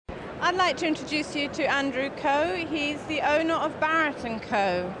I'd like to introduce you to Andrew Coe. He's the owner of Barrett &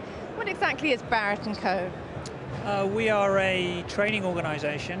 Co. What exactly is Barrett & Co? We are a training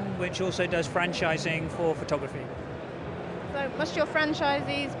organisation which also does franchising for photography. So must your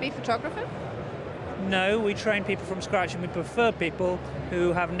franchisees be photographers? No, we train people from scratch, and we prefer people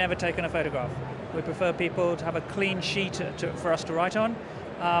who have never taken a photograph. We prefer people to have a clean sheet for us to write on,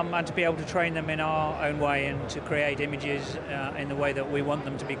 and to be able to train them in our own way and to create images in the way that we want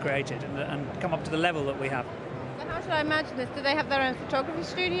them to be created and come up to the level that we have. So how should I imagine this? Do they have their own photography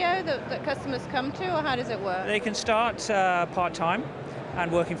studio that customers come to, or how does it work? They can start part-time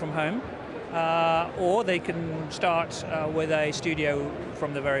and working from home, or they can start with a studio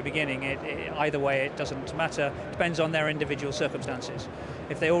from the very beginning. Either way, it doesn't matter. It depends on their individual circumstances.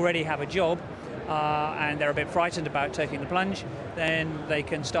 If they already have a job and they're a bit frightened about taking the plunge, then they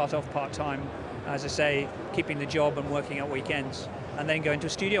can start off part-time, as I say, keeping the job and working at weekends, and then go into a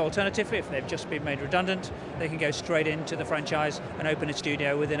studio. Alternatively, if they've just been made redundant, they can go straight into the franchise and open a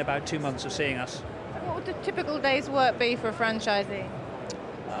studio within about 2 months of seeing us. What would a typical day's work be for a franchisee?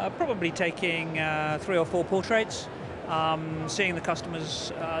 Probably taking 3 or 4 portraits, seeing the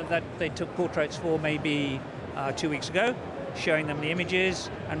customers that they took portraits for maybe 2 weeks ago, showing them the images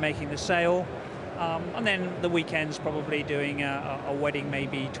and making the sale. And then the weekends, probably doing a wedding,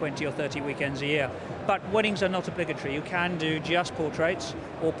 maybe 20 or 30 weekends a year. But weddings are not obligatory. You can do just portraits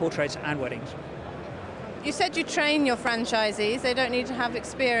or portraits and weddings. You said you train your franchisees. They don't need to have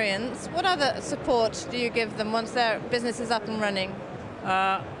experience. What other support do you give them once their business is up and running?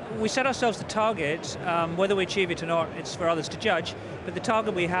 We set ourselves the target. Whether we achieve it or not, it's for others to judge. But the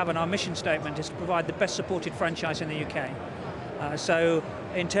target we have in our mission statement is to provide the best supported franchise in the UK. So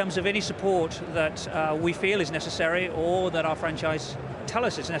in terms of any support that we feel is necessary or that our franchise tell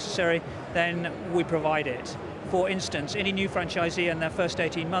us is necessary, then we provide it. For instance, any new franchisee in their first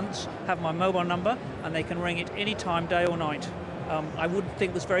 18 months have my mobile number and they can ring it any time, day or night. I would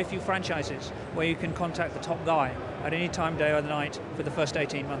think there's very few franchises where you can contact the top guy at any time, day or night for the first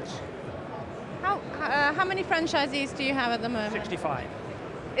 18 months. How many franchisees do you have at the moment? 65.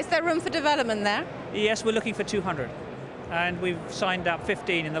 Is there room for development there? Yes, we're looking for 200. And we've signed up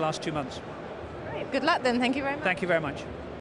 15 in the last 2 months. Great. Good luck then. Thank you very much. Thank you very much.